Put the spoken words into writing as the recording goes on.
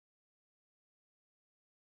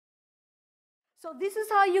So this is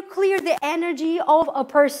how you clear the energy of a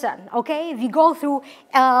person, okay? If you go through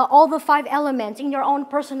all the 5 elements in your own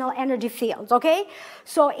personal energy fields, okay?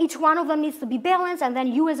 So each one of them needs to be balanced, and then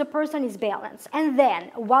you as a person is balanced. And then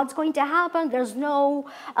what's going to happen, there's no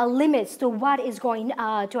limits to what is going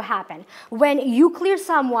to happen. When you clear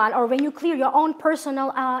someone, or when you clear your own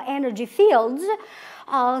personal energy fields,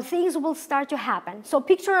 things will start to happen. So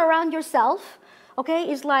picture around yourself, okay?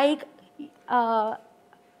 It's like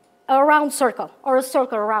a round circle or a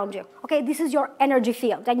circle around you. Okay, this is your energy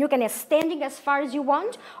field, and you can extend it as far as you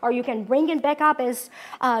want, or you can bring it back up as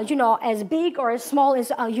as big or as small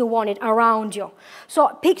as you want it around you. So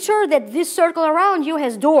picture that this circle around you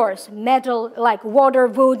has doors, metal, like water,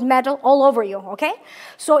 wood, metal, all over you. Okay,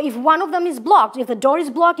 so if one of them is blocked, if the door is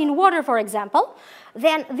blocked in water, for example,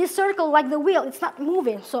 then this circle, like the wheel, it's not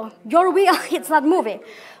moving. So your wheel, it's not moving.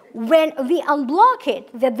 When we unblock it,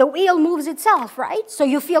 that the wheel moves itself, right? So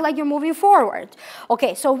you feel like you're moving forward.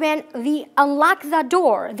 Okay, so when we unlock that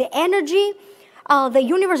door, the energy, the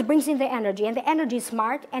universe brings in the energy, and the energy is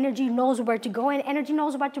smart, energy knows where to go, and energy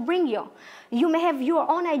knows what to bring you. You may have your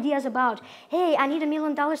own ideas about, hey, I need $1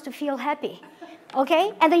 million to feel happy,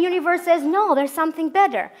 okay? And the universe says, no, there's something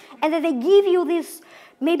better. And then they give you this.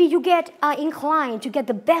 Maybe you get inclined to get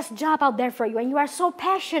the best job out there for you, and you are so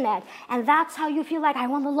passionate, and that's how you feel like, I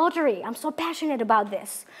won the lottery. I'm so passionate about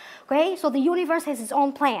this. Okay, so the universe has its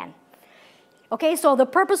own plan. Okay, so the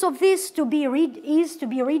purpose of this is to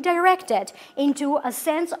be redirected into a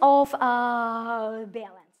sense of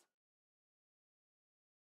balance.